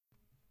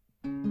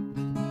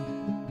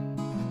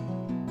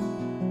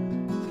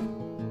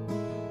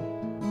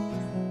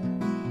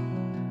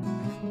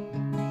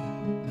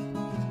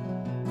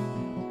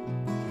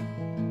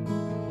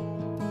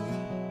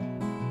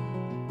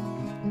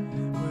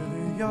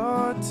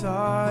you're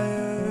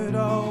tired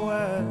or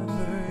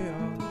whether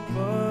you're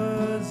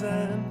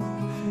buzzing,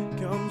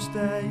 come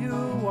stay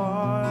a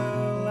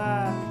while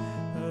at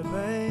the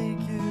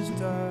Baker's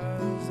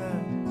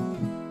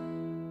Dozen.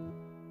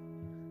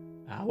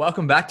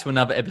 Welcome back to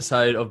another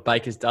episode of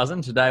Baker's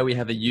Dozen. Today we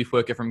have a youth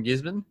worker from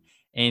Gisborne,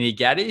 Andy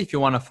Gaddy. If you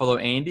want to follow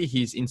Andy,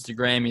 his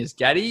Instagram is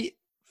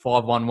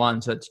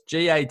Gaddy511. So it's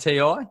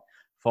GATI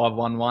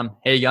 511.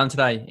 How are you going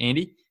today,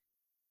 Andy?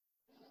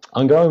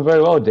 I'm going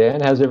very well,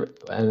 Dan.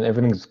 And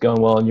everything's going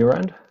well on your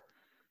end?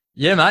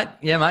 Yeah, mate.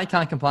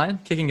 Can't complain.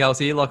 Kicking goals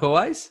here, like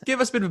always.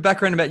 Give us a bit of a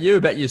background about you,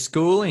 about your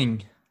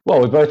schooling.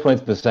 Well, we both went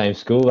to the same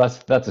school.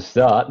 That's a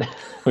start.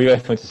 We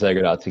both went to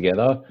Sacred Heart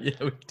together.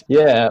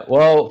 Yeah.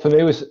 Well, for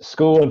me,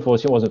 school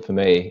unfortunately wasn't for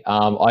me.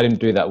 I didn't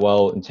do that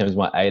well in terms of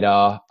my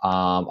ADAR.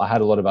 I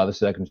had a lot of other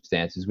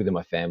circumstances within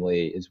my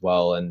family as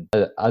well, and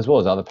as well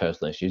as other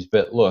personal issues.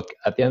 But look,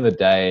 at the end of the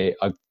day,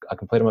 I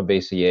completed my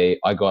BCE.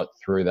 I got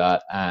through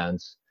that,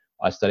 and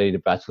I studied a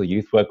Bachelor of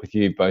Youth Work with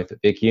you both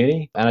at Vic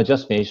Uni, and I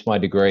just finished my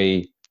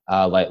degree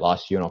late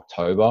last year in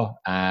October,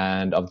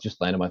 and I've just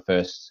landed my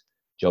first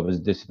job as a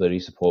disability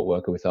support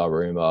worker with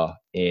Aruma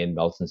in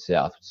Melton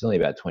South, which is only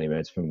about 20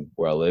 minutes from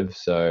where I live.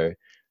 So,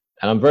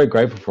 and I'm very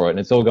grateful for it, and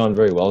it's all gone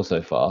very well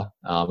so far.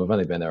 I've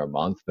only been there a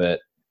month, but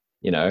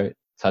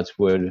touch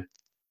wood,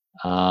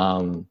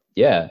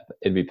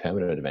 it'd be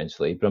permanent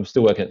eventually. But I'm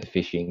still working at the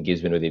fishing in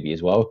Gisborne with Ibby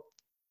as well.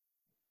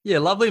 Yeah,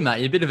 lovely, mate.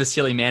 You're a bit of a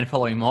silly man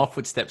following my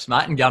footsteps,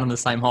 mate, and going to the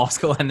same high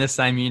school and the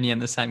same uni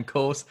and the same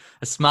course.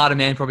 A smarter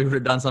man probably would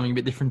have done something a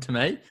bit different to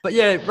me. But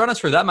yeah, run us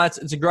through that, mate.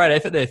 It's a great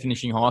effort there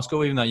finishing high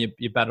school, even though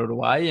you battled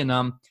away. And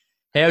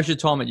how's your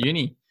time at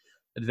uni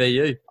at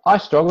VU? I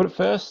struggled at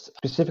first,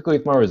 specifically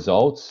with my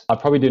results. I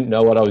probably didn't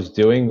know what I was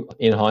doing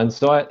in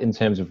hindsight in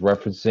terms of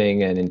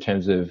referencing and in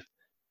terms of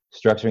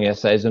structuring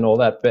essays and all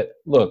that. But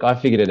look, I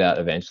figured it out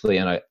eventually,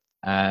 and I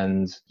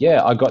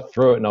got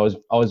through it, and I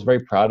was very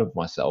proud of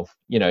myself,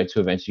 to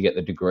eventually get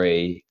the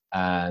degree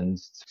and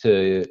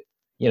to,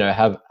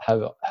 have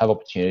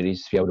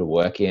opportunities to be able to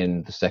work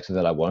in the sector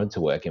that I wanted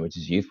to work in, which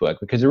is youth work.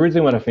 Because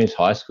originally when I finished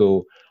high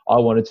school, I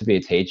wanted to be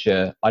a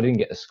teacher. I didn't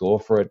get the score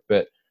for it,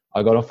 but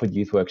I got offered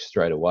youth work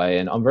straight away,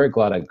 and I'm very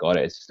glad I got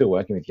it. It's still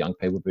working with young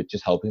people, but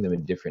just helping them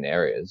in different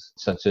areas,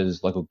 such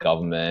as local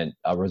government,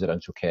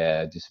 residential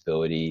care,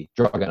 disability,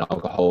 drug and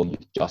alcohol,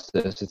 youth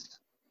justice.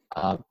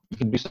 You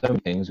can do so many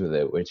things with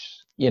it, which,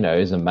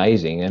 is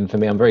amazing. And for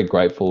me, I'm very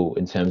grateful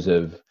in terms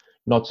of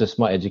not just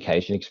my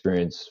education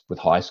experience with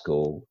high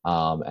school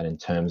and in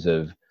terms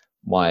of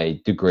my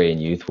degree in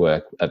youth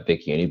work at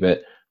Vic Uni,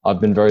 but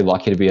I've been very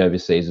lucky to be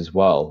overseas as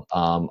well.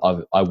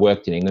 I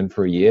worked in England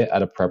for a year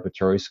at a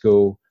preparatory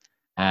school,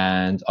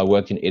 and I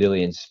worked in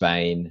Italy and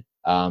Spain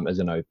as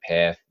an au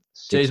pair.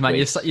 Jeez, mate,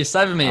 you're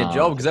saving me a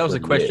job, because that was a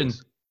question.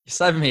 You're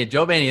saving me a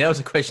job, Andy. That was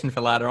a question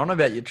for later on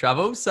about your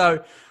travels.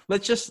 So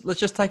let's just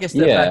take a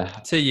step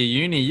back to your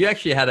uni. You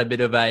actually had a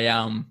bit of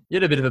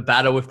a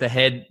battle with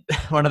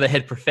one of the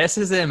head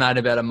professors there, mate,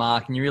 about a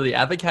mark, and you really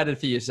advocated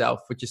for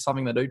yourself, which is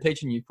something they do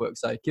teach in youth work.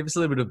 So give us a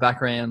little bit of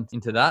background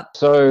into that.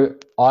 So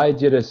I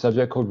did a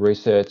subject called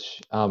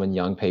research in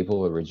young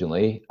people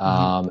originally,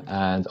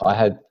 and I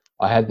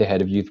had the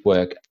head of youth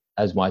work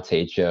as my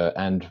teacher,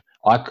 and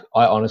I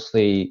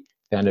honestly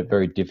found it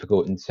very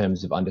difficult in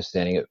terms of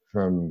understanding it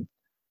from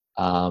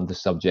the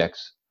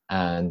subjects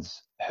and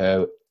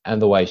her and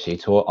the way she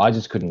taught. I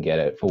just couldn't get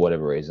it for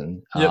whatever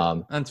reason.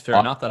 That's fair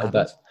enough. That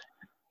happens.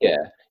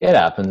 It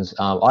happens.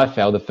 I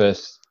failed the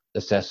first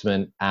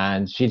assessment,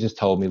 and she just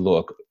told me,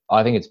 look,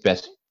 I think it's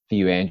best for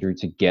you, Andrew,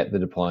 to get the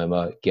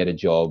diploma, get a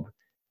job,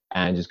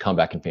 and just come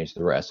back and finish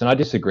the rest. And I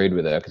disagreed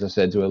with her, because I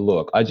said to her,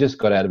 look, I just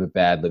got out of a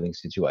bad living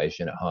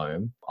situation at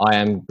home. I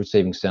am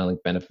receiving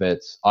Centrelink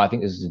benefits. I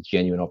think this is a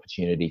genuine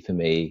opportunity for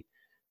me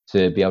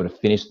to be able to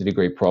finish the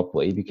degree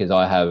properly, because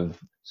I have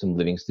some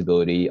living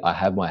stability.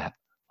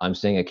 I'm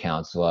seeing a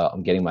counsellor.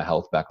 I'm getting my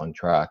health back on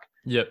track.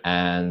 Yep.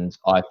 And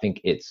I think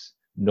it's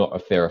not a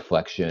fair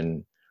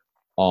reflection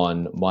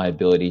on my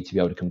ability to be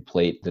able to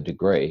complete the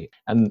degree.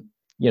 And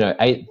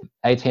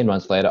 18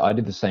 months later, I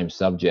did the same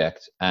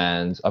subject,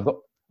 and I've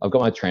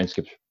got my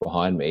transcripts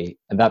behind me.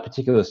 And that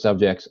particular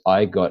subject,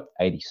 I got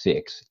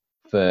 86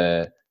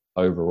 for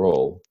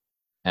overall.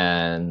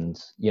 And,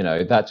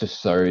 that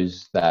just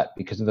shows that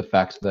because of the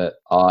fact that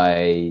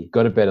I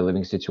got a better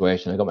living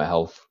situation, I got my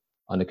health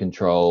under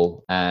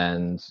control,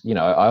 and,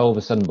 I all of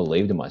a sudden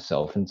believed in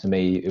myself. And to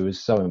me, it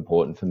was so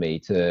important for me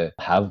to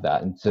have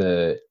that, and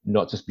to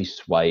not just be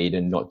swayed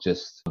and not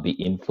just be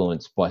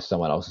influenced by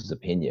someone else's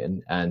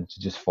opinion, and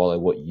to just follow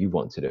what you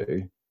want to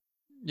do.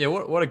 Yeah,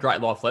 what a great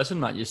life lesson,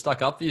 mate. You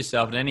stuck up for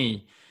yourself, and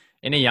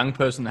any young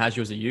person that has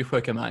you as a youth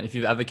worker, mate, if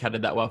you've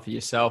advocated that well for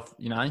yourself,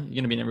 you're going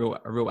to be a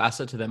real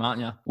asset to them,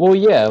 aren't you? Well,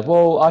 yeah.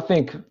 Well, I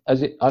think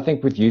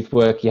with youth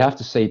work, you have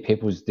to see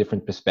people's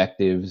different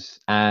perspectives,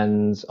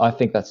 and I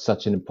think that's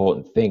such an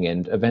important thing.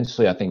 And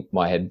eventually, I think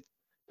my head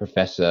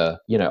professor,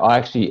 I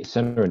actually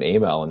sent her an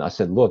email, and I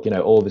said, look,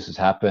 all this has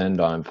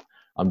happened.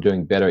 I'm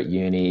doing better at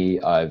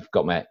uni. I've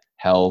got my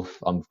health.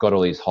 I've got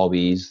all these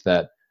hobbies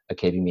that are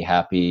keeping me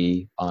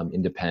happy, I'm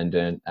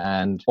independent.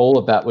 And all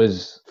of that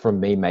was from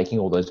me making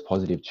all those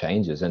positive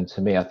changes. And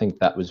to me, I think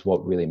that was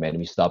what really made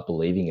me start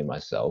believing in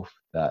myself,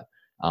 that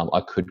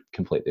I could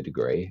complete the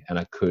degree and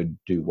I could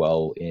do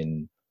well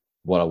in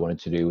what I wanted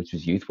to do, which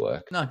was youth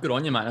work. No, good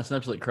on you, mate. That's an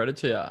absolute credit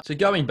to you. So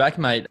going back,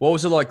 mate, what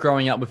was it like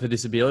growing up with a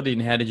disability,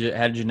 and how did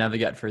you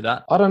navigate through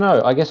that? I don't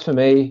know. I guess for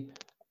me,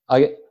 I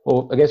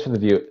guess for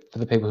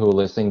the people who are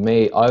listening,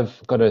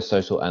 I've got a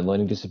social and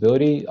learning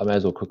disability. I may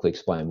as well quickly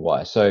explain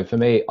why. So for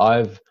me,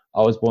 I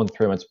was born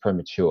 3 months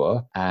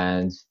premature,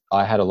 and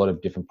I had a lot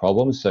of different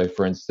problems. So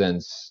for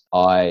instance,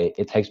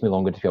 it takes me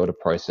longer to be able to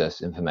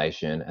process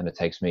information, and it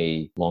takes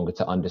me longer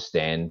to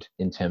understand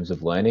in terms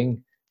of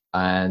learning.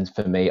 And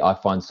for me, I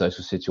find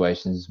social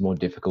situations more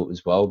difficult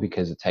as well,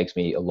 because it takes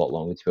me a lot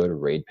longer to be able to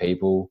read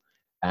people.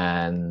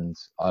 And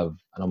I've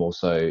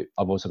also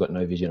got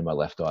no vision in my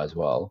left eye as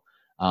well.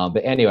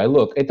 But anyway,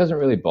 look, it doesn't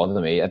really bother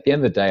me. At the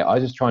end of the day, I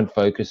just try and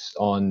focus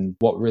on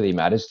what really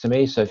matters to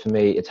me. So for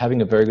me, it's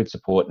having a very good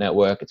support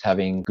network. It's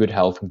having good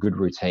health and good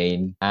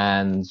routine,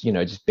 and,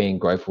 just being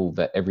grateful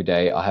that every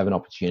day I have an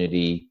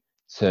opportunity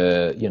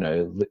to,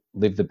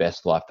 live the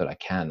best life that I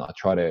can. I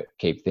try to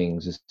keep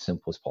things as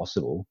simple as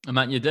possible. And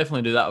mate, you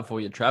definitely do that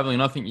before you're traveling.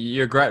 And I think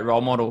you're a great role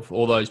model for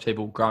all those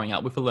people growing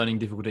up with a learning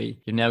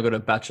difficulty. You've now got a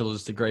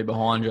bachelor's degree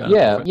behind you.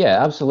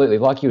 Yeah, absolutely.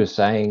 Like you were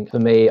saying, for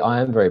me,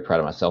 I am very proud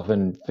of myself.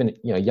 And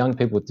young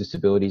people with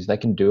disabilities, they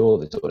can do all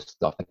this sort of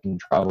stuff. They can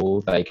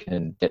travel, they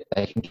can get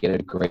a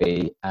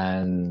degree,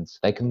 and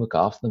they can look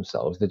after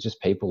themselves. They're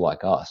just people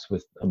like us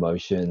with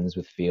emotions,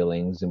 with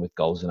feelings, and with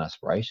goals and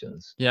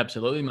aspirations. Yeah,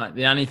 absolutely, mate.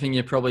 The only thing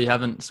you probably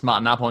haven't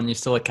smartened up on, you're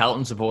still a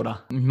Carlton supporter.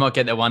 You might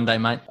get there one day,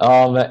 mate.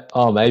 Oh,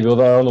 maybe.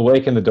 Although on the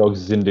weekend the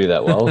Dogs didn't do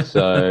that well,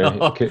 so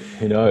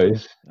who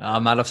knows?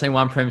 Mate, I've seen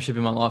one premiership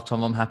in my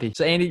lifetime. I'm happy.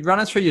 So, Andy, run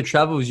us through your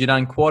travels. You've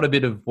done quite a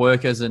bit of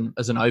work as an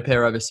au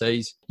pair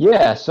overseas.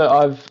 Yeah. So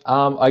I've,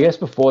 I guess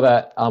before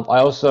that,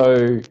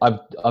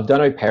 I've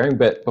done au pairing,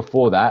 but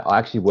before that, I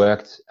actually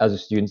worked as a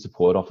student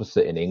support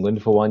officer in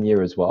England for 1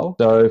 year as well.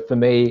 So for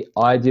me,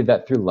 I did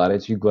that through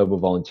Latitude Global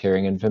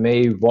Volunteering, and for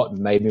me, what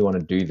made me want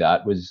to do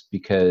that was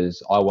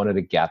because I wanted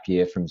a gap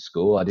year from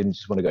school. I didn't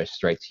just want to go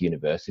straight to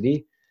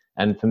university.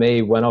 And for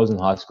me, when I was in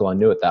high school, I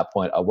knew at that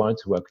point I wanted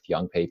to work with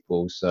young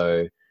people.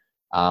 So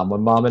my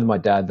mum and my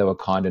dad, they were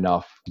kind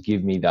enough to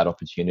give me that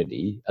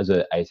opportunity as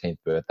an 18th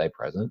birthday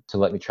present to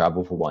let me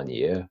travel for 1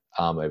 year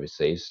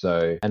overseas.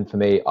 So, and for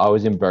me, I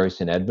was in Bury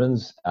St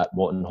Edmunds at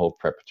Morton Hall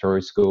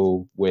Preparatory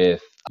School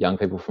with young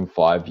people from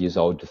 5 years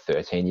old to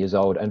 13 years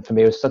old. And for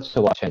me, it was such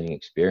a life-changing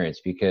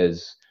experience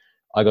because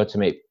I got to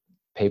meet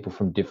people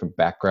from different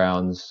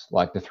backgrounds.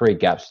 Like the 3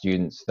 GAP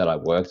students that I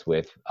worked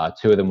with,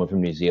 2 of them were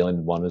from New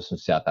Zealand, 1 was from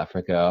South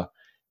Africa.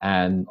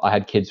 And I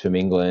had kids from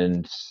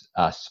England,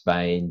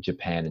 Spain,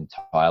 Japan, and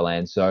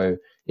Thailand. So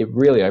it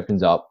really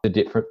opens up the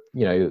different,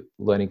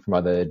 learning from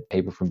other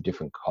people from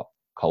different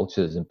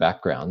cultures and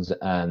backgrounds.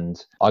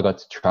 And I got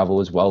to travel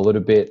as well a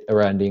little bit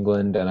around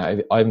England. And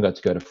I even got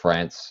to go to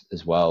France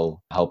as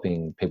well,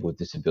 helping people with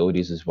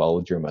disabilities as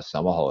well during my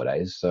summer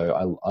holidays.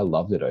 So I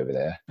loved it over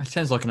there. That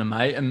sounds like an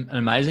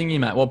amazing year,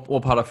 mate.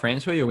 What part of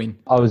France were you in?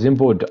 I was in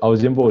Bordeaux.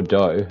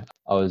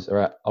 I was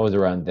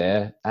around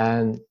there.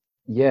 And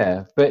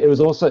yeah, but it was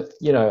also,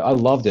 I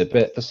loved it.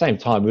 But at the same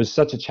time, it was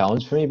such a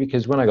challenge for me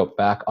because when I got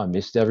back, I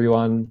missed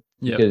everyone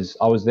because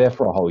I was there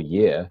for a whole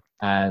year.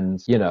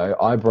 And,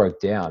 I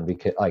broke down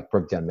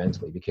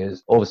mentally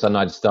because all of a sudden I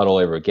had to start all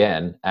over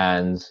again.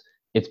 And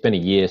it's been a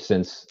year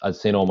since I'd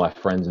seen all my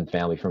friends and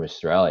family from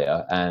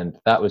Australia. And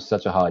that was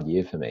such a hard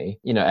year for me.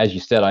 As you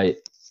said, I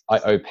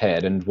au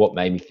paired, and what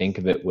made me think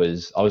of it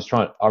was I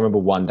remember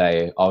one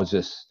day I was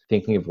just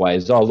thinking of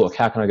ways, look,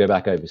 how can I go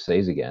back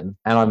overseas again?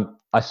 And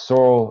I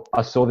saw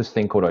this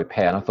thing called au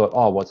pair, and I thought,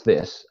 what's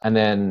this? And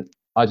then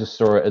I just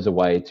saw it as a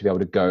way to be able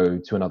to go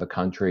to another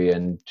country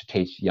and to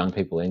teach young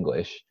people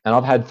English. And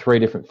I've had 3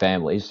 different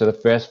families. So the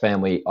first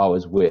family I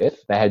was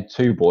with, they had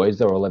 2 boys,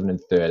 they were 11 and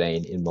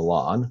 13 in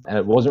Milan. And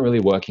it wasn't really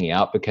working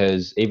out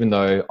because even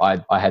though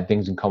I had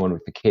things in common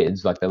with the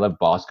kids, like they love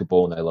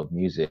basketball and they love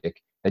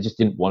music, they just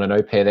didn't want an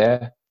au pair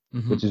there,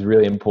 which is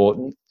really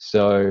important.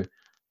 So,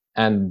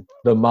 and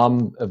the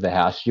mum of the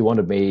house, she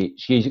wanted me,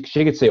 she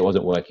could see it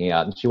wasn't working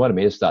out, and she wanted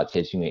me to start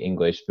teaching her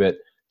English, but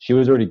she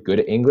was already good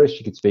at English.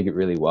 She could speak it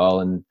really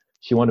well. And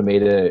she wanted me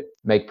to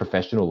make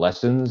professional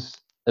lessons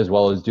as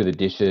well as do the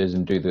dishes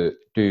and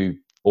do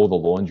all the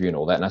laundry and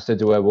all that. And I said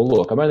to her, well,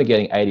 look, I'm only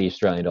getting 80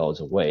 Australian dollars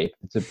a week.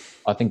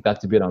 I think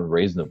that's a bit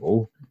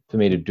unreasonable for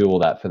me to do all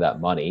that for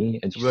that money.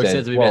 And she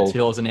said, to be about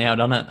 $2 an hour,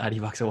 doesn't it?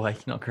 $80 a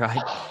week, not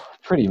great.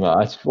 Pretty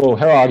much. Well,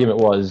 her argument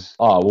was,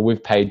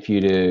 we've paid for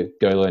you to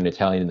go learn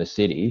Italian in the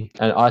city.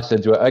 And I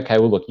said to her, okay,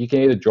 well, look, you can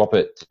either drop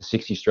it to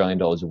 60 Australian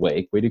dollars a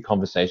week, we do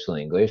conversational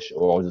English,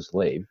 or I'll just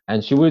leave.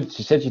 And she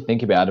said she'd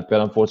think about it, but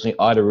unfortunately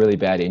I had a really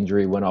bad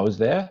injury when I was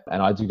there,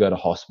 and I had to go to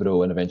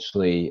hospital, and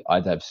eventually I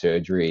had to have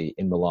surgery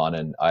in Milan,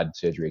 and I had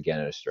surgery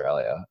again in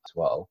Australia as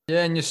well.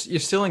 Yeah, and you're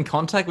still in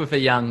contact with a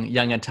young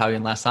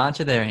Italian lass, aren't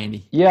you there,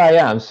 Andy? Yeah, I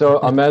am.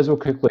 So I may as well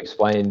quickly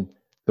explain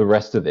the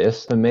rest of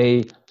this. For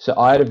me, so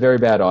I had a very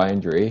bad eye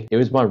injury. It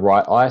was my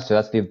right eye, so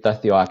that's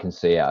the eye I can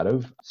see out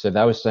of. So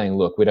they were saying,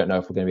 look, we don't know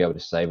if we're going to be able to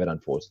save it,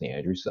 unfortunately,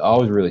 Andrew. So I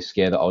was really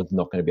scared that I was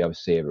not going to be able to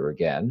see her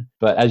again.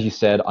 But as you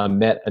said, I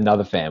met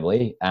another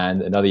family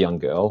and another young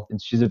girl,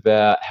 and she's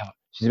about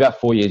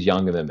 4 years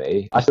younger than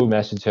me. I still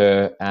message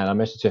her, and I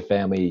message her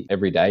family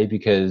every day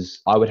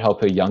because I would help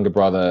her younger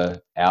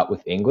brother out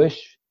with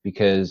English,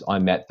 because I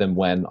met them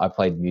when I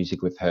played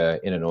music with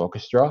her in an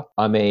orchestra.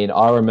 I mean,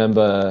 I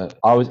remember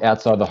I was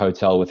outside the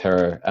hotel with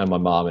her and my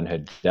mom and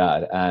her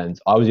dad, and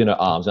I was in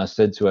her arms, and I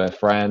said to her,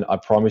 Fran, I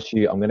promise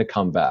you I'm going to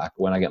come back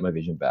when I get my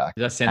vision back.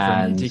 Does that sound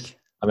romantic?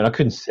 I mean, I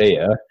couldn't see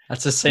her.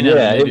 That's a scene.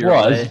 Yeah, it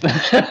was.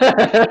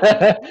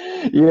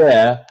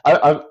 Yeah.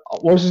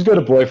 Well, she's got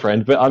a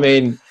boyfriend, but I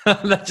mean...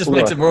 that just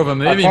makes it more of a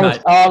movie,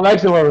 mate. Oh, it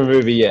makes it more of a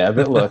movie, yeah.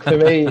 But look, for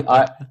me,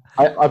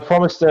 I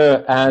promised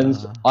her, and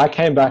I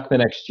came back the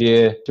next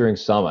year during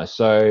summer.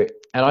 So,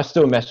 and I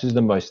still message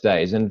them most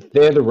days. And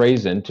they're the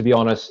reason, to be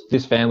honest,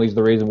 this family's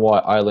the reason why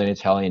I learn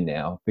Italian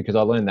now, because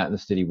I learned that in the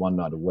city one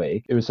night a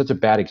week. It was such a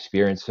bad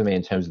experience for me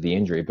in terms of the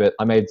injury, but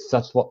I made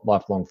such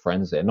lifelong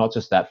friends there. Not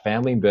just that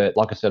family, but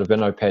like I said, I've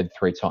been au pair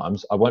 3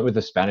 times. I went with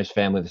the Spanish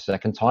family the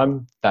second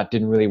time. That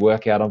didn't really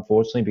work out,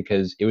 unfortunately,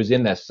 because it was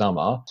in their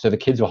summer. So the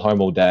kids were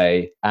home all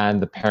day and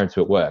the parents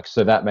were at work.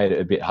 So that made it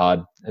a bit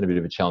hard and a bit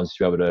of a challenge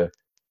to be able to,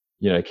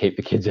 keep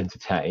the kids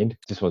entertained.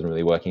 Just wasn't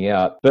really working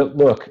out. But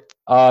look,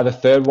 the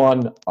third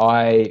one,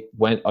 I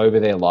went over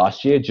there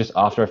last year just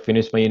after I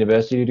finished my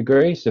university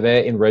degree. So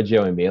they're in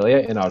Reggio Emilia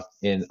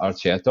in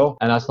Arcerto,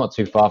 and that's not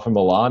too far from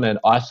Milan. And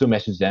I still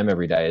message them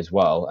every day as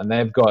well. And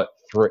they've got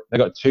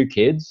 2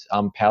 kids,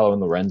 Paolo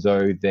and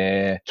Lorenzo.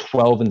 They're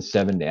 12 and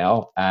 7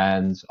 now.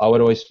 And I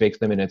would always speak to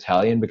them in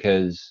Italian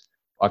because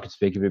I could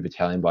speak a bit of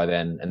Italian by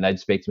then, and they'd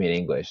speak to me in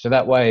English. So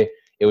that way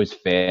it was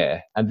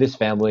fair. And this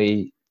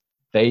family,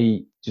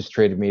 they just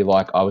treated me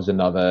like I was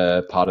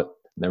another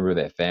member of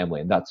their family.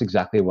 And that's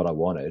exactly what I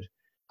wanted.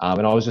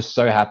 And I was just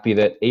so happy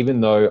that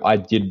even though I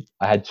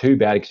had 2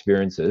 bad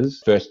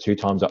experiences, first 2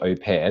 times I au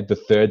paired, the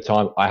third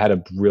time I had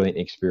a brilliant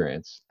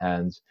experience.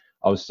 And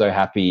I was so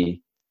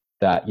happy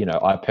that,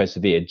 I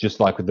persevered, just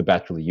like with the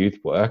Bachelor Youth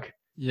work.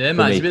 Yeah,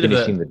 mate, it's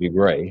finishing the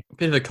degree. A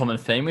bit of a common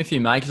theme with you,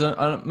 mate, because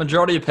a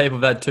majority of people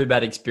have had 2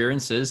 bad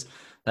experiences.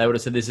 They would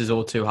have said, this is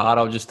all too hard,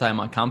 I'll just stay in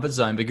my comfort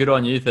zone. But good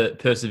on you for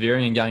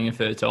persevering and going a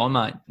third time,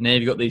 mate. Now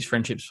you've got these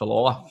friendships for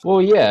life.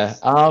 Well, yeah.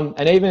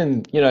 And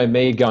even,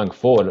 me going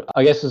forward,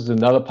 I guess this is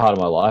another part of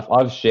my life.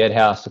 I've shared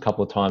house a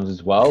couple of times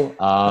as well.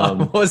 I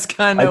was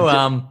going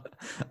to,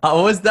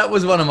 that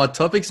was one of my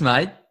topics,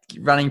 mate,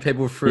 running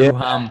people through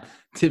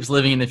tips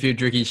living in a few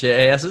tricky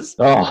share houses.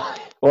 Oh,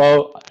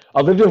 well,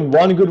 I lived in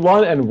one good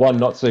one and one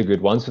not so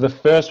good one. So the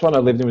first one I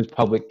lived in was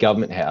public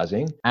government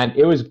housing, and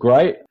it was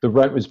great. The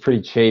rent was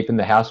pretty cheap and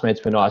the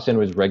housemates were nice, and it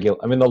was regular.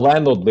 I mean, the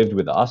landlord lived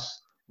with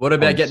us. What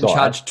about getting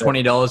charged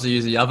 $20 to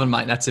use the oven,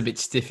 mate? That's a bit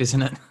stiff,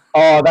 isn't it?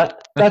 Oh,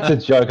 that's a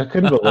joke. I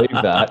couldn't believe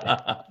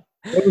that.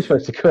 What are you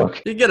supposed to cook?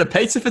 You can get a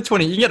pizza for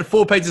 20. You can get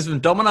 4 pizzas from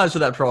Domino's for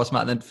that price, mate,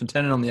 and then for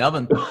 10 on the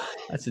oven.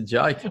 That's a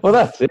joke. Well,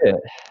 that's it.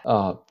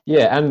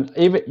 Yeah, and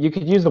even you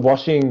could use the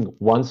washing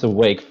once a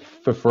week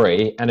for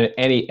free, and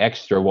any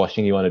extra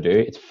washing you want to do,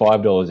 it's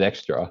 $5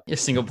 extra. You're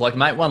single bloke,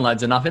 mate. 1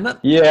 load's enough, isn't it?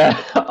 Yeah.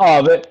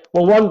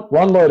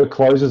 One load of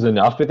clothes is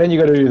enough, but then you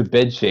got to do the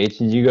bed sheets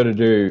and you got to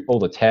do all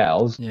the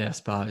towels. Yeah, I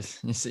suppose.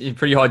 You're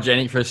pretty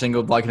hygienic for a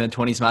single bloke in the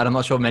 20s, mate. I'm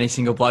not sure many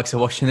single blokes are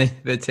washing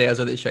their towels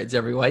or their sheets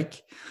every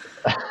week.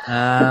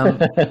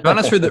 Run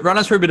us through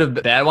a bit of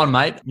a bad one,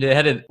 mate.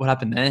 Yeah, what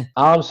happened there?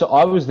 So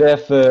I was there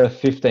for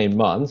 15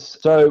 months.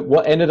 So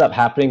what ended up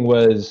happening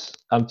was,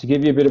 to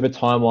give you a bit of a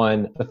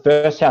timeline, the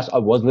first house I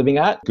was living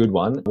at, good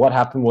one. What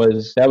happened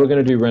was they were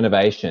going to do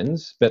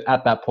renovations, but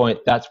at that point,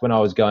 that's when I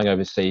was going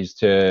overseas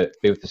to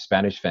be with the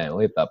Spanish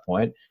family at that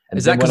point. And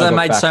is that because they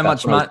made so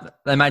much money?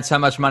 They made so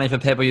much money for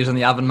people using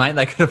the oven, mate.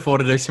 They could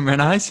afford to do some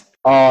renos.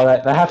 Oh,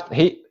 they have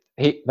to.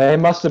 They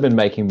must have been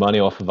making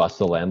money off of us,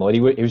 the landlord. He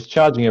was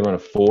charging everyone a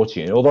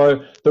fortune.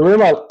 Although the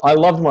room, I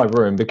loved my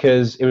room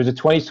because it was a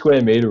 20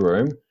 square meter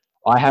room.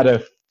 I had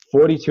a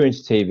 42-inch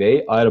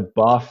TV. I had a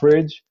bar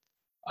fridge.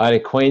 I had a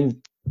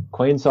queen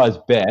size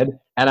bed,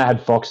 and I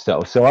had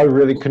Foxtel. So I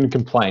really couldn't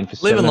complain for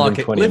living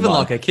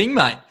like a king,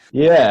 mate.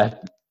 Yeah,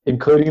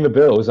 including the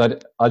bills. I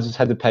just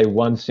had to pay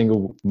one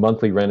single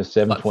monthly rent of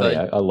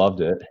 $7.28. I loved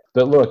it.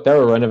 But look, they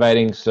were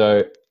renovating,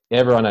 so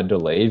everyone had to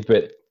leave.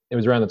 But it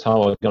was around the time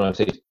I was going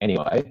overseas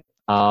anyway.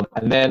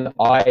 And then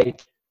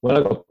when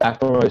I got back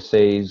from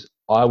overseas,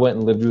 I went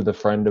and lived with a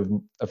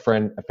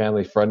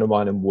family friend of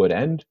mine in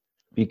Woodend,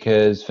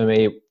 because for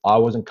me, I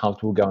wasn't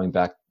comfortable going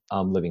back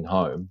living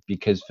home,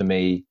 because for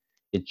me,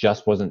 it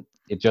just wasn't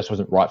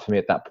right for me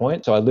at that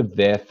point. So I lived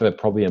there for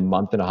probably a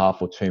month and a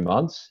half or 2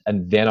 months,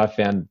 and then I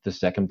found the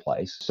second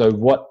place. So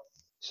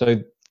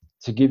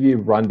to give you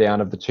a rundown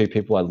of the 2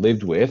 people I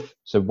lived with.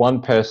 So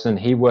one person,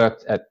 he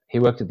worked at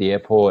the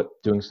airport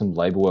doing some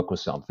labor work or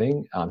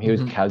something. He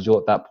was casual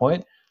at that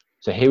point.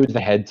 So he was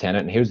the head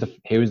tenant, and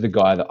he was the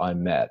guy that I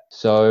met.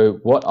 So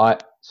what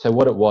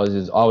it was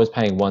is I was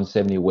paying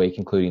 $170 a week,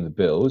 including the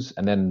bills.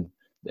 And then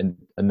and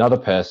another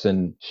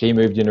person, she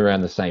moved in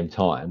around the same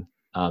time.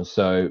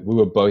 So we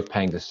were both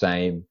paying the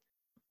same,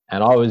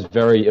 and I was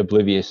very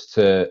oblivious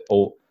to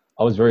all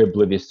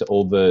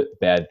the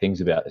bad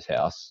things about this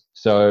house.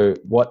 So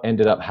what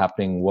ended up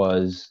happening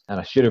was, and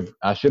I should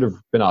have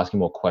been asking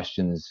more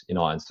questions in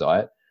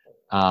hindsight.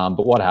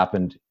 But what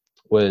happened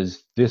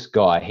was, this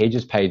guy, he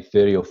just paid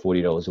 $30 or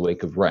 $40 a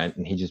week of rent,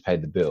 and he just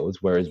paid the bills.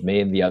 Whereas me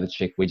and the other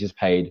chick, we just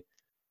paid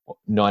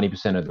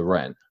 90% of the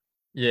rent.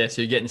 Yeah,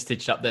 so you're getting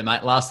stitched up there,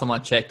 mate. Last time I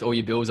checked, all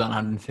your bills are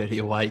 130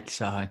 a week.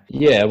 So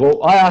yeah,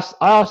 well, I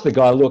asked the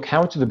guy, look,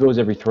 how much are the bills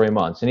every 3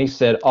 months? And he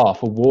said, oh,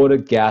 for water,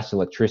 gas,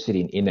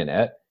 electricity, and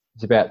internet,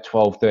 it's about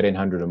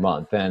 $1,200-1,300 a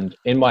month. And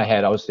in my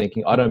head, I was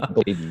thinking, I don't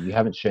believe you. You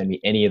haven't shown me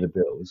any of the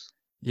bills.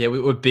 Yeah,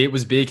 it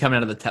was beer coming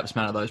out of the taps,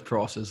 man, at those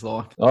prices.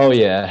 Like, oh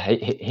yeah,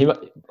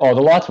 the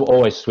lights were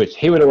always switched.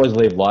 He would always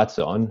leave lights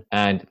on,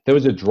 and there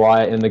was a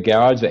dryer in the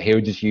garage that he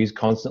would just use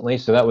constantly.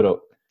 So that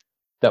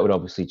would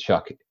obviously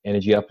chuck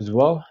energy up as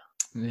well.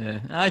 Yeah.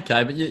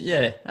 Okay, but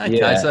okay.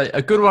 Yeah. So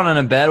a good one and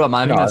a bad one, mate.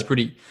 I think that's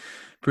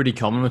pretty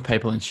common with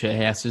people in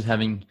share houses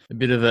having a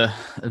bit of a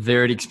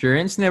varied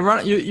experience. Now,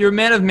 you're a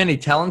man of many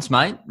talents,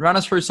 mate. Run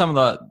us through some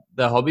of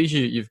the hobbies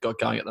you've got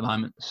going at the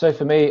moment. So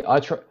for me,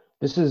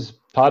 this is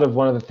part of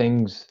one of the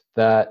things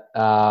that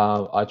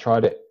I try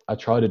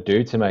to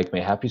do to make me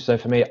happy. So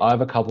for me, I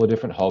have a couple of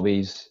different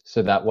hobbies,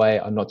 so that way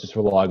I'm not just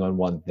relying on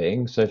one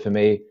thing. So for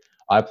me,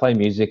 I play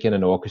music in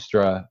an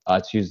orchestra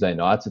Tuesday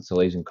nights at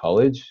Elysian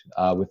College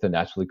with a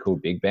Naturally Cool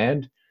Big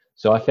Band.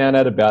 So I found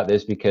out about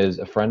this because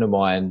a friend of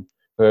mine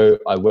who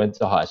I went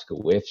to high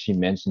school with, she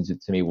mentions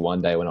it to me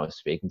one day when I was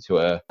speaking to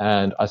her,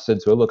 and I said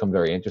to her, look, I'm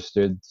very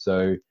interested.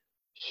 So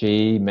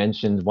she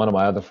mentioned one of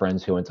my other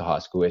friends who went to high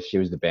school with, she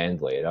was the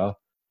band leader.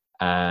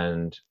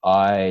 And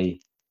I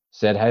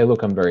said, hey,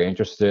 look, I'm very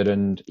interested.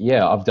 And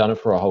yeah, I've done it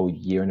for a whole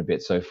year and a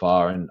bit so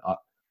far. And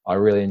I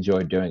really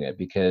enjoy doing it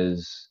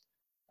because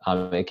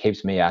it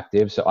keeps me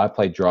active. So I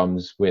play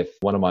drums with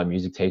one of my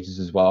music teachers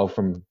as well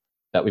you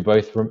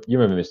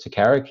remember Mr.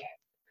 Carrick?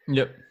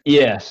 Yep.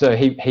 Yeah, so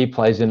he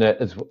plays in it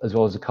as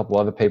well as a couple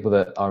other people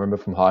that I remember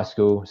from high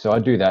school. So I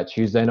do that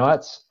Tuesday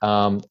nights.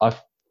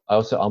 I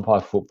also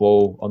umpire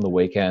football on the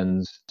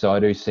weekends. So I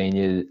do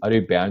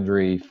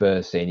boundary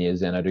for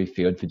seniors and I do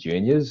field for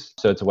juniors.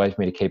 So it's a way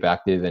for me to keep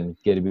active and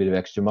get a bit of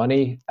extra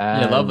money.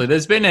 Yeah, lovely.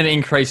 There's been an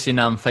increase in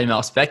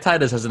female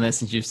spectators, hasn't there,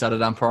 since you've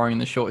started umpiring in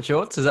the short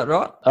shorts? Is that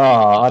right?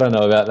 Oh, I don't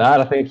know about that.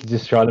 I think you're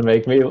just trying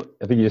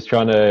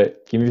to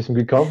give me some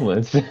good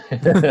compliments. It's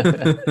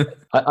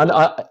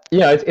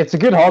a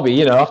good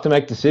hobby. I have to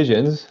make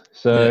decisions.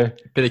 So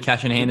bit of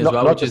cash in hand as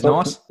well, which is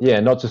nice.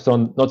 Yeah, not just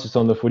on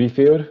the footy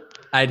field.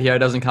 ATO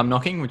doesn't come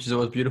knocking, which is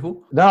always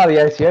beautiful. No,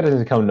 the ATO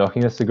doesn't come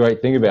knocking. That's the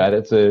great thing about it.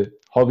 It's a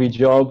hobby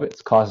job.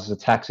 It's classed as a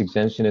tax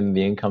exemption and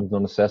the income's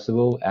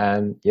non-assessable.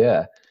 And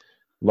yeah,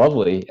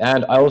 lovely.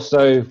 And I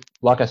also,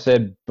 like I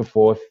said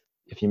before,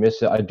 if you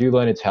missed it, I do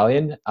learn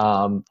Italian.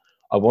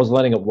 I was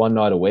learning it one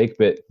night a week,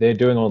 but they're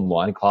doing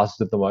online classes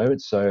at the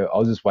moment. So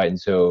I'll just wait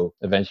until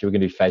eventually we're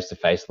going to do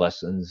face-to-face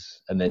lessons.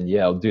 And then,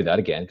 I'll do that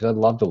again because I'd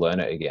love to learn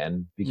it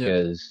again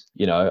because,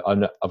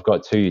 I've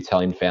got 2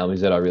 Italian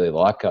families that I really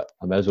like. I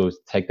may as well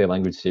take their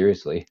language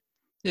seriously.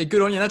 Yeah,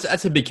 good on you.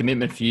 That's a big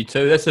commitment for you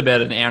too. That's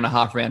about an hour and a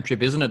half round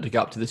trip, isn't it, to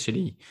go up to the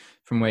city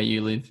from where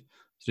you live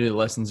to do the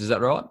lessons. Is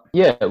that right?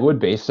 Yeah, it would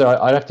be. So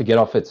I'd have to get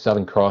off at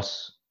Southern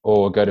Cross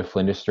or go to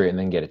Flinders Street and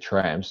then get a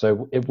tram.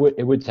 So it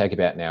would take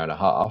about an hour and a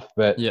half.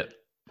 But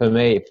for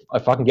me,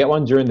 if I can get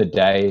one during the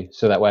day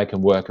so that way I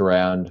can work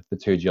around the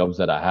 2 jobs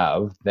that I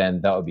have, then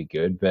that would be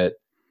good. But,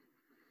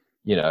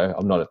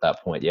 I'm not at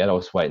that point yet. I'll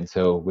just wait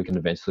until we can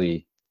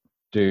eventually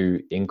do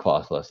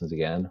in-class lessons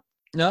again.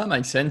 No, that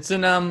makes sense.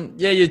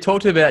 And you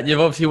talked about, you've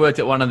obviously worked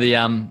at one of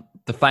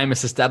the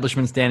famous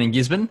establishments down in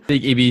Gisborne,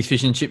 Big Ibby's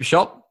Fish and Chip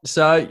Shop.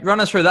 So run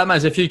us through that, mate.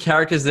 There's a few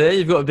characters there.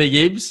 You've got Big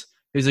Ibs,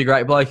 who's a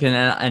great bloke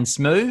and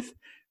smooth.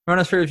 Run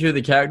us through a few of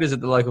the characters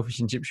at the local fish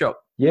and chip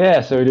shop. Yeah,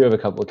 so we do have a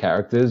couple of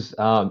characters.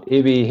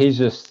 Ibby, he's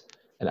just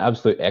an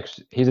absolute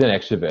he's an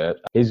extrovert.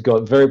 He's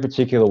got a very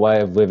particular way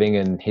of living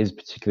and his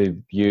particular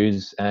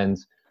views, and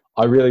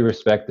I really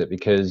respect it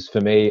because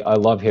for me, I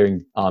love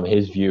hearing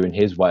his view and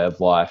his way of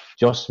life.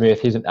 Josh Smith,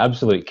 he's an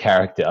absolute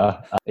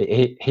character.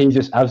 He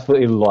just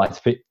absolutely lights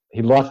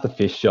the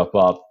fish shop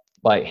up.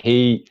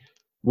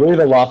 We're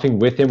either laughing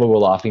with him or we're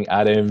laughing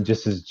at him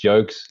just as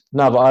jokes.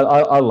 No, but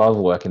I love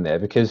working there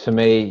because for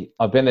me,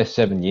 I've been there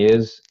 7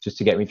 years just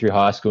to get me through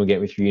high school and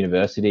get me through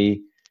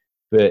university.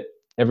 But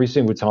every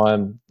single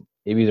time,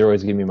 Ibby's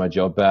always giving me my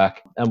job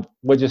back. And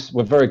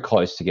we're very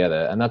close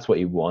together. And that's what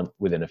you want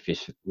within a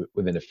fish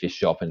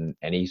shop and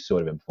any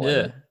sort of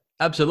employment. Yeah,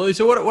 absolutely.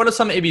 So what are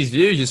some of Ibby's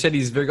views? You said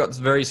he's got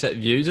very set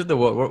views of the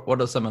world.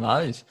 What are some of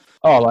those?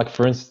 Oh,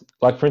 for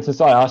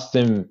instance, I asked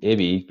him,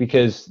 Ibby,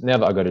 because now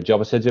that I got a job,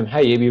 I said to him,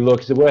 hey, Ibby,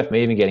 look, is it worth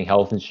me even getting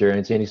health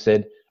insurance? And he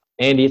said,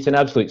 Andy, it's an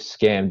absolute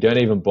scam. Don't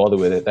even bother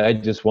with it. They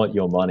just want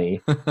your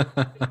money.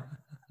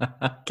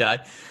 Okay,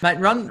 mate.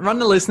 Run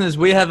the listeners.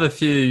 We have a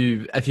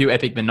few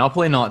epic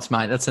Monopoly nights,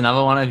 mate. That's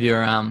another one of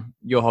your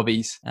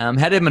hobbies.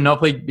 How did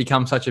Monopoly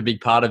become such a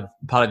big part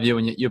of you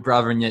and your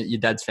brother and your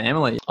dad's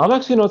family? I'm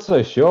actually not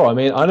so sure. I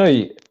mean, I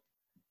know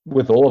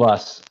with all of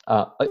us,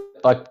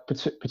 like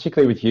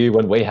particularly with you,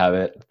 when we have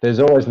it, there's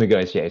always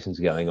negotiations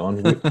going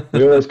on.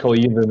 We always call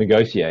you the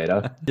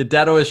negotiator. Your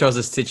dad always tries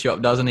to stitch you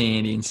up, doesn't he,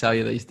 Andy, and sell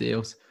you these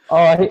deals?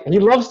 Oh, he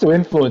loves to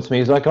influence me.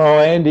 He's like, oh,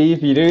 Andy,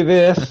 if you do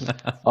this,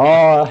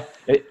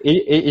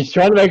 he's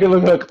trying to make it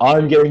look like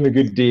I'm getting the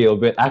good deal,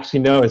 but actually,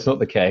 no, it's not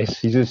the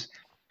case.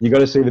 You got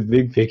to see the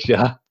big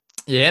picture.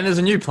 Yeah, and there's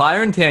a new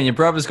player in town. Your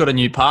brother's got a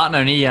new partner,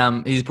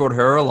 and he's brought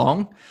her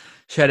along.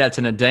 Shout out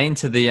to Nadine.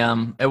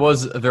 It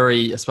was a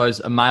very, I suppose,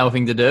 a male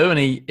thing to do, and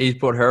he's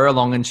brought her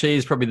along, and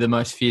she's probably the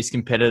most fierce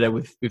competitor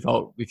with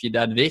your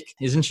dad Vic,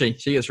 isn't she?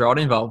 She gets right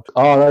involved.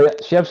 Oh no,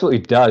 she absolutely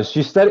does.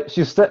 She's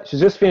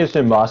just finished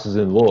her masters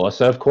in law,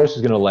 so of course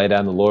she's going to lay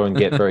down the law and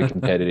get very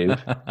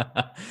competitive.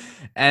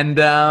 And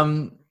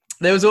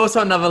there was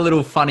also another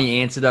little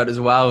funny anecdote as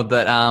well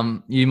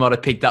that you might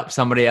have picked up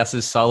somebody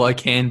else's solo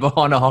can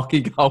behind a hockey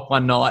goal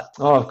one night.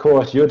 Oh, of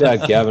course, your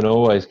dad Gavin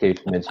always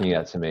keeps mentioning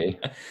that to me.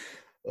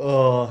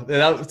 Oh,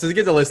 to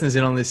get the listeners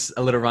in on this,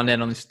 a little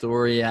rundown on this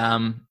story.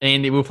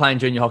 Andy, we were playing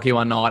junior hockey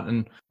one night,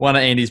 and one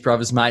of Andy's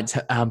brother's mates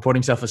bought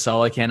himself a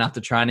solo can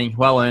after training.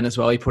 Well earned as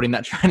well. He put in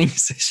that training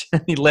session.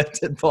 He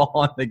left it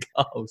behind the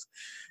goals.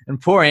 And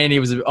poor Andy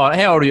was,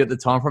 how old are you at the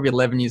time? Probably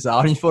 11 years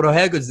old. And he thought,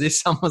 how good is this?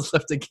 Someone's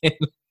left a can.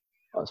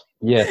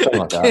 Yeah, something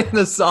like that.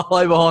 The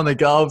solo behind the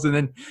goals, and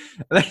then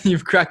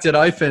you've cracked it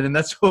open, and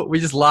that's what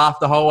we just laughed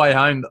the whole way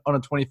home on a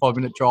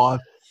 25-minute drive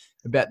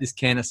about this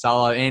can of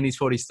solo. Andy's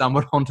thought he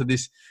stumbled onto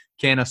this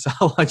can of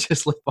solo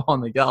just left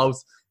behind the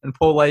goals, and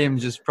Paul Liam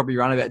just probably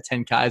run about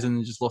 10 Ks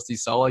and just lost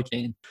his solo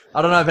can.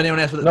 I don't know if anyone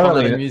else would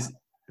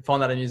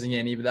find that amusing,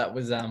 Andy, but that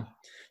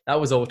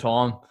was all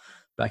time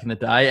back in the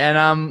day.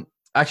 And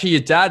actually,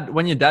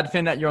 when your dad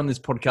found out you're on this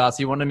podcast,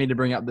 he wanted me to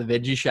bring up the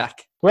Veggie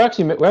Shack. We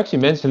actually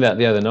mentioned that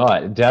the other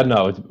night. Dad and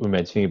I were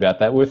mentioning about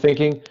that. We're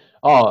thinking,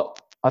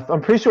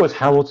 I'm pretty sure it's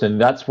Hamilton.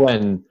 That's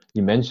when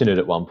you mentioned it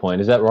at one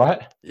point. Is that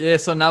right? Yeah.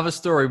 So another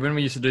story, when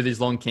we used to do these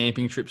long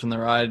camping trips on the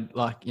road,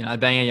 like,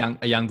 being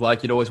a young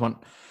bloke, you'd always want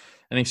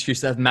an excuse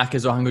to have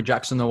Macca's or Hungry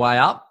Jack's on the way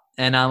up.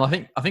 And I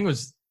think it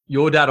was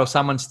your dad or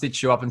someone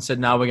stitched you up and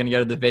said, no, we're going to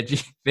go to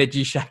the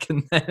Veggie Shack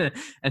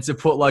and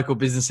support local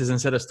businesses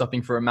instead of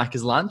stopping for a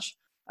Macca's lunch.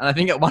 And I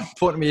think at one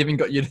point we even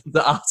got you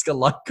to ask a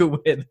local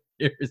where the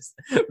nearest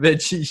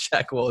Veggie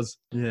Shack was.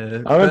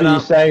 Yeah. I remember you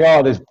saying,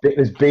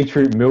 there's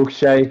beetroot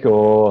milkshake,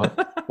 or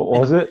what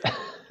was it?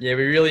 Yeah,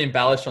 we really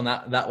embellished on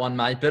that one,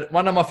 mate. But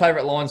one of my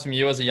favourite lines from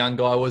you as a young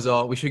guy was,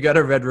 we should go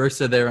to Red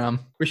Rooster.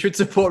 We should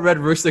support Red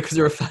Rooster because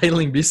they're a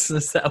failing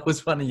business. That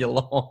was one of your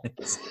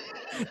lines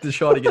to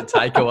try to get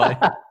takeaway.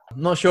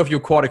 I'm not sure if you're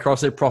quite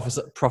across their profit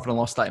and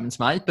loss statements,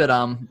 mate, but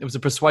it was a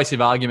persuasive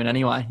argument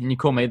anyway, and you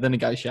call me the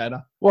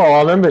negotiator. Well,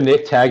 I remember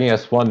Nick tagging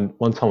us one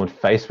time on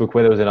Facebook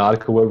where there was an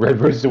article where Red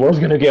Rooster was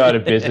going to go out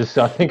of business,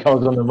 so I think I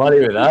was on the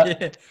money with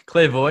that. Yeah,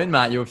 clairvoyant,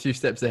 mate. You're a few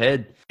steps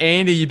ahead.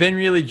 Andy, you've been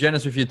really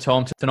generous with your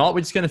time tonight.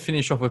 We're just going to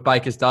finish off with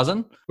Baker's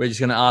Dozen. We're just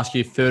going to ask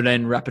you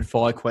 13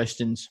 rapid-fire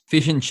questions.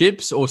 Fish and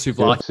chips or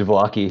souvlaki?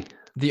 Souvlaki.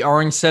 The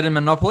orange set in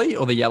Monopoly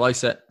or the yellow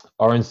set?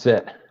 Orange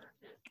set.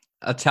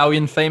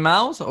 Italian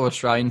females or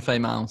Australian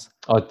females?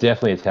 Oh,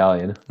 definitely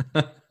Italian.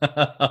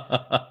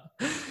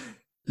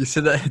 You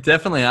said that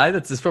definitely, eh?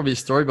 There's probably a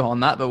story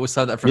behind that, but we'll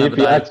save that for another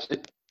day.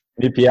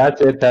 Mi piace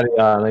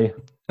Italiani.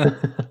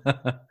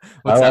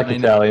 I like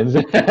Italians.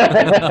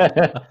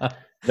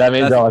 That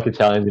means I like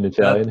Italians in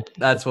Italian.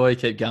 That's why you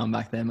keep going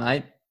back there,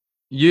 mate.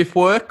 Youth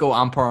work or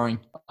umpiring?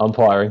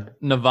 Umpiring.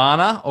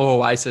 Nirvana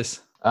or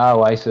Oasis?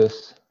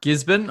 Oasis.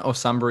 Gisborne or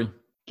Sunbury?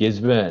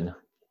 Gisborne.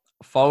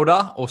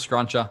 Folder or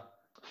scruncher?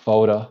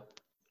 Folder.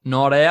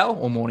 Night owl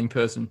or morning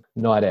person?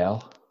 Night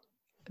owl.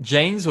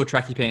 Jeans or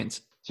tracky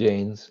pants?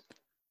 Jeans.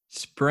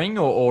 Spring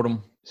or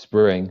autumn?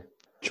 Spring.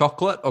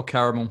 Chocolate or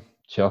caramel?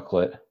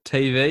 Chocolate.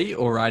 TV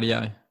or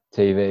radio?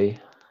 TV.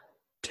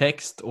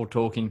 Text or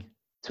talking?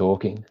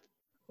 Talking.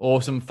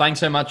 Awesome. Thanks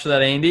so much for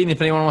that, Andy. And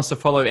if anyone wants to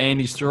follow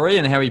Andy's story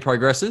and how he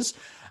progresses,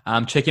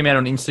 check him out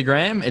on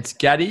Instagram. It's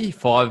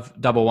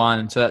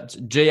Gatti511. So that's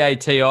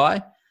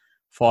GATI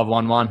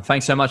 511.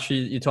 Thanks so much for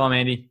your time,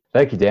 Andy.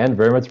 Thank you, Dan.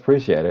 Very much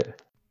appreciate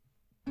it.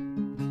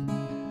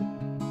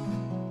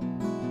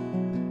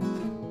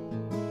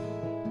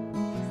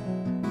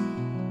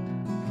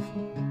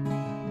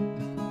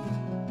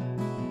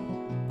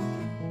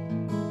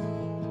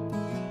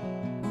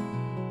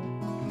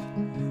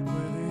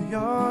 Whether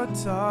you're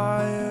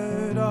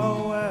tired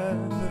or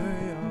whether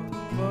you're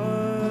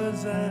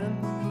buzzing,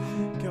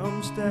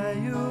 come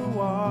stay a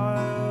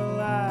while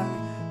at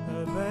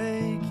a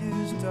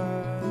baker's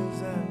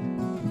dozen.